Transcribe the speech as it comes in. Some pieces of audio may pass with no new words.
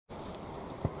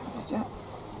Yeah.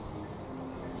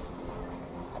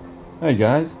 Hey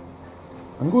guys,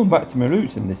 I'm going back to my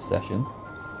roots in this session.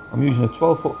 I'm using a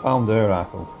 12-foot pound air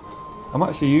rifle. I'm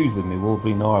actually using my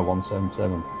Wolverine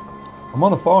R177. I'm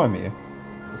on a farm here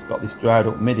that's got this dried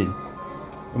up middin,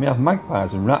 and we have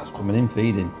magpies and rats coming in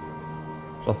feeding.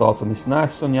 So I thought on this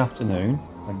nice sunny afternoon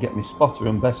I'd get my spotter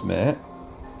and best mate,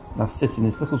 and I'd sit in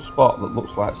this little spot that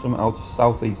looks like something out of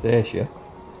Southeast Asia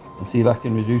and see if I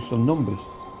can reduce some numbers.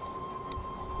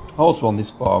 Also on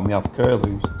this farm we have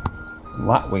curlews and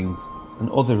lapwings and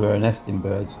other rare nesting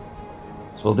birds,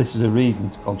 so this is a reason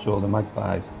to control the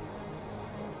magpies.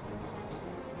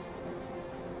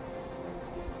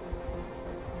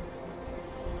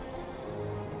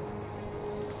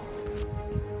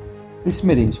 This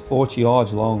middin's 40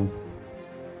 yards long,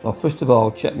 so I'll first of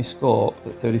all check my scope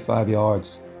at 35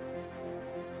 yards.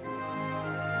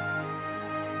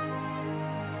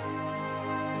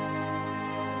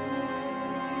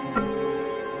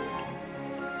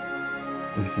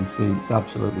 As you can see, it's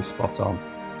absolutely spot on.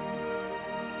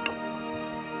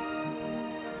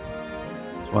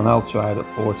 So I'll now try it at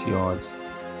 40 yards.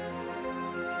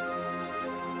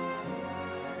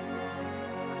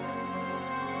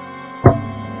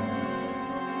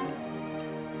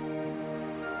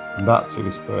 And that too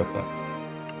is perfect.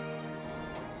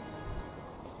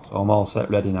 So I'm all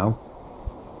set ready now.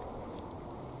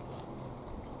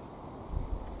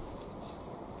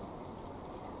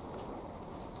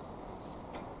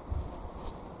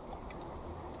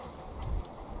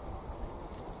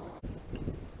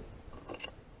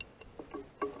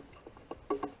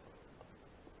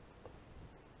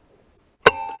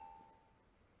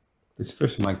 This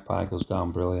first magpie goes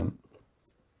down brilliant.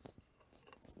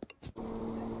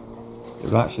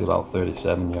 They're actually about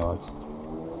 37 yards.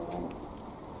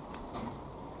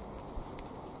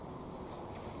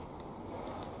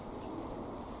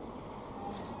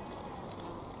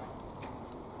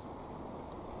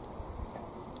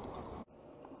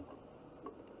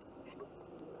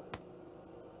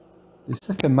 The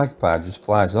second magpie just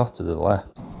flies off to the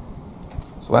left,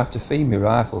 so I have to feed my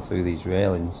rifle through these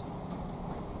railings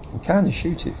and kind of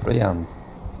shoot it freehand,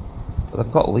 but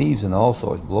I've got leaves and all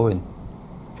sorts blowing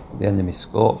at the end of my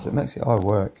scope, so it makes it hard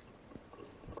work.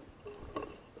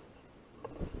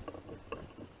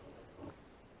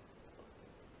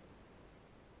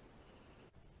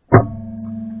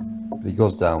 But he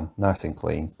goes down nice and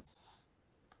clean.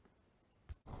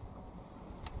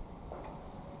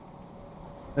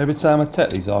 Every time I take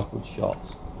these awkward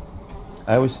shots,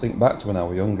 I always think back to when I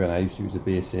was younger and I used to use the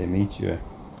BSA Meteor,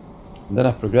 and then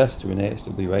I progressed to an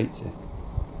HW80.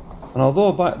 And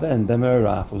although back then them air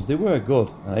rifles, they were good,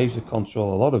 and I used to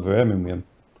control a lot of vermin with them,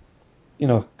 you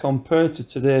know, compared to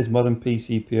today's modern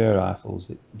PCP air rifles,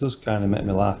 it does kind of make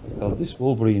me laugh, because this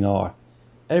Wolverine R,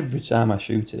 every time I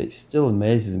shoot it, it still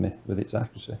amazes me with its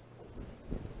accuracy.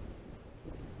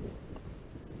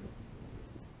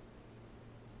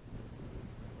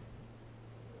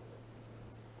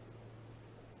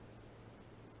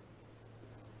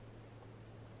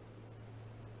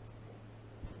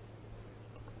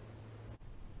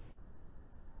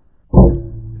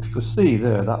 You could see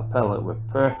there that pellet with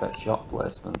perfect shot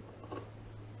placement.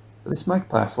 But this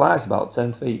magpie flies about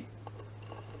 10 feet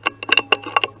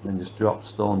and then just drops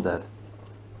stone dead.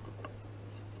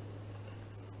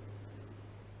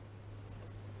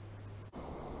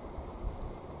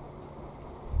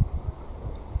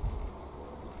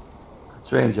 I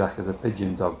trained Jack as a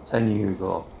pigeon dog 10 years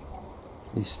ago.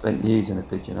 He's spent years in a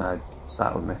pigeon hide,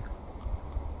 sat with me,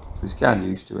 so he's kind of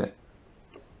used to it.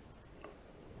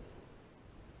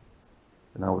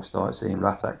 And now we start seeing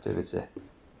rat activity,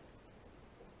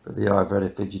 but they are very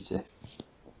fidgety,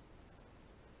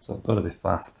 so I've got to be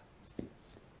fast.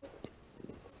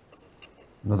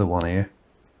 Another one here,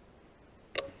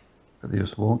 but they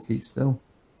just won't keep still.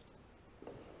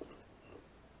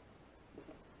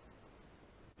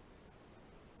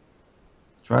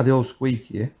 Try the old squeak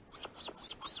here.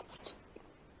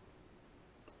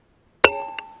 It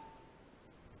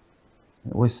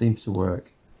always seems to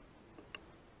work.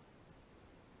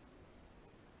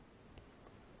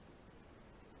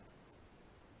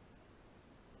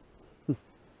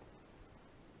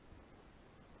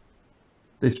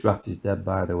 This rat is dead,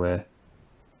 by the way.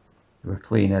 With a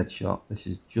clean headshot. This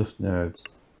is just nerves.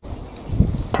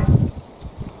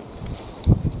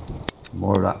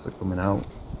 More rats are coming out.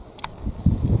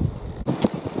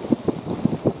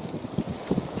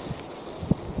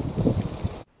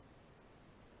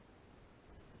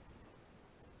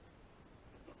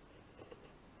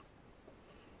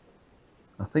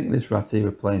 I think this rat here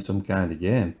are playing some kind of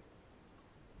game.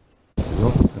 They're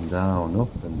up and down,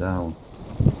 up and down.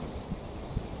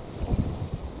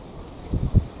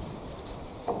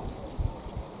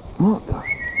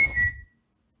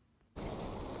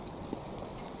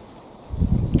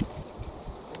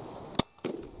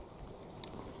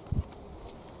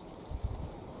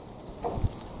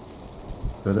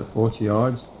 But at 40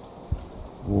 yards,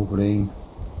 Wolverine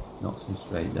knocks him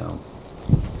straight down.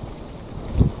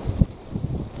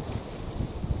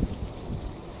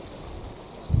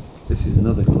 This is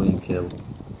another clean kill.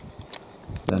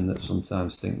 Them that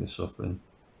sometimes think they're suffering.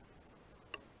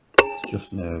 It's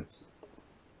just nerves.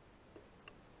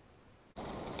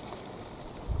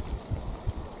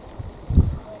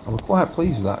 I was quite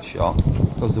pleased with that shot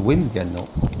because the wind's getting up.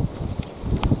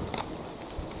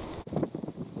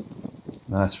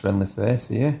 Nice friendly face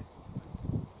here.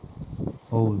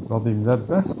 Old Robin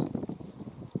Redbreast.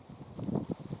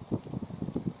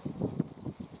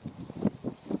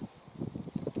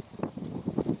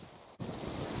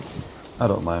 I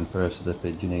don't mind Percy the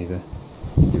pigeon either.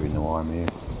 He's doing no harm here.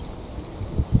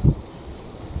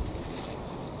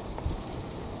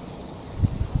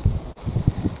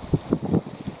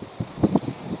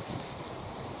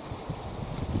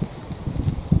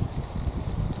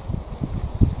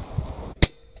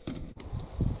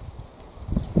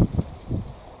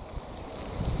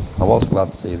 I was glad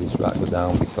to see this rat go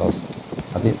down because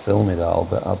I didn't film it all,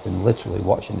 but I've been literally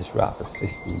watching this rat for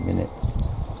 15 minutes.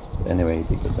 But anyway,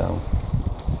 he did go down.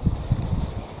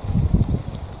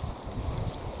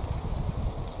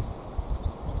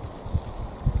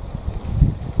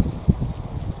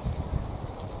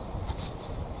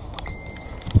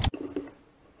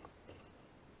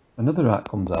 Another rat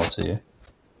comes out here.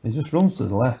 He just runs to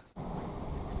the left.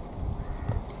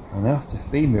 And I have to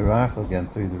feed my rifle again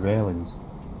through the railings.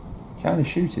 Kind of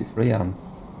shoot it freehand.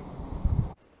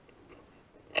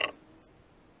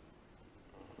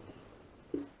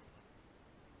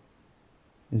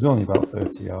 He's only about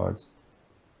 30 yards.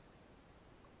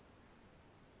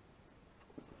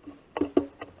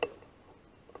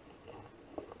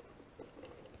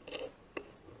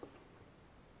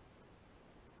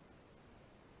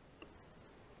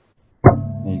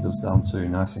 He goes down too,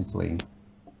 nice and clean.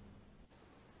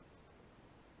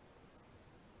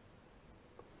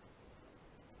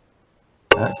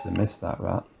 I actually missed that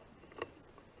rat.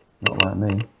 Not like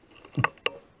me.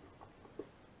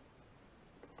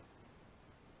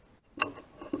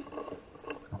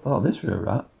 I thought this was a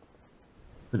rat,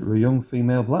 but it was a young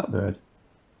female blackbird.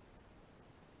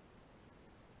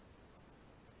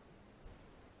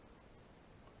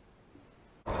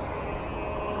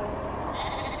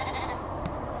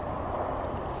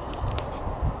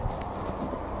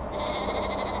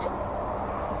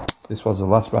 This was the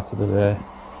last rat of the day.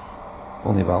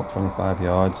 Only about 25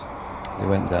 yards. He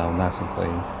went down nice and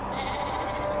clean.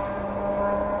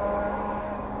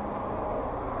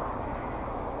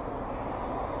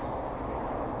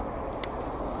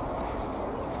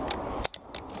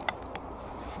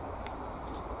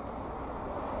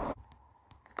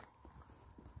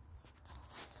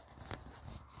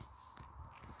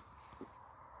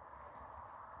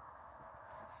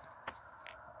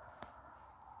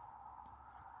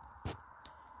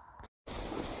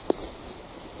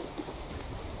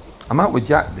 I'm out with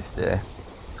Jack this day,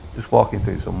 just walking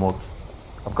through some woods.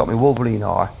 I've got my Wolverine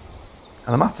eye,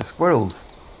 and I'm after squirrels.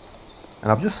 And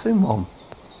I've just seen one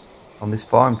on this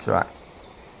farm track.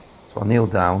 So I kneel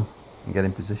down and get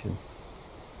in position.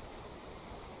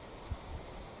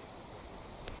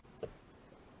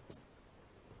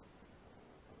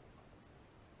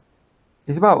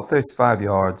 He's about 35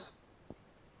 yards.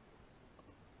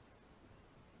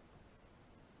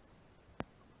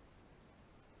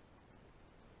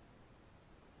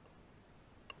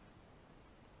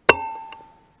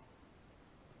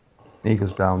 He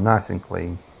goes down nice and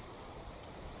clean.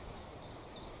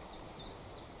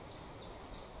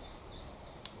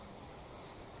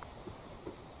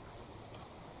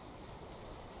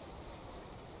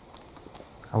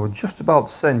 I was just about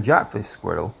to send Jack for this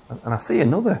squirrel, and I see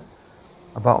another,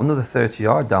 about another 30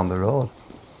 yards down the road.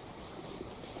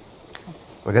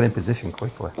 So I get in position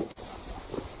quickly.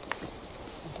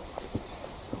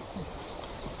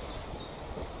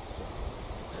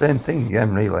 Same thing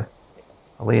again, really.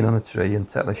 I lean on a tree and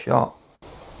take the shot.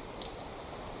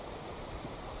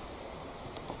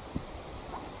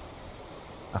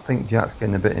 I think Jack's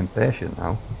getting a bit impatient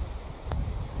now.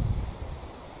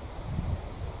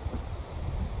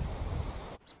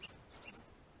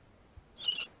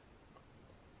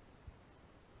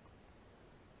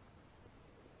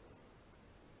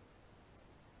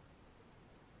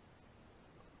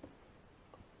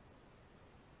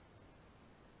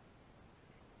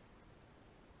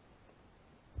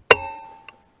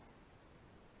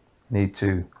 Need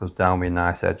to, goes down with a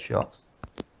nice headshot.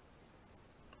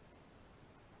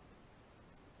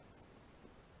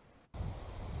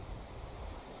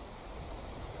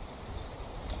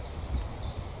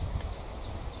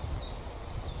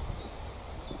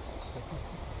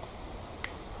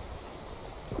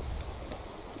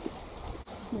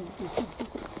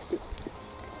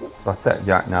 So I take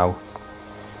Jack now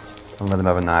and let him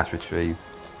have a nice retrieve.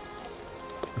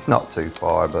 It's not too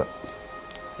far, but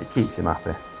it keeps him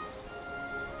happy.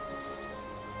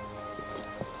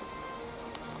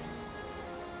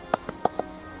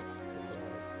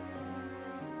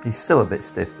 He's still a bit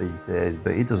stiff these days,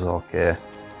 but he does okay.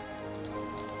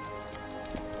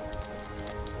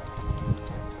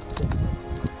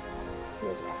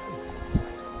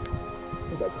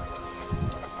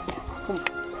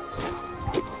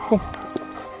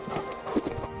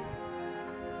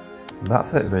 And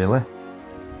that's it really.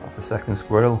 That's the second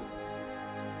squirrel.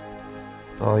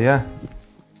 So yeah,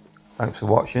 thanks for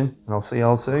watching and I'll see you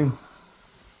all soon.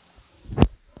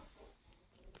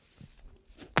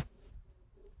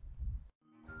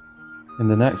 In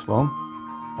the next one,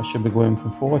 I should be going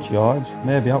from 40 yards,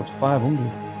 maybe out to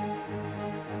 500.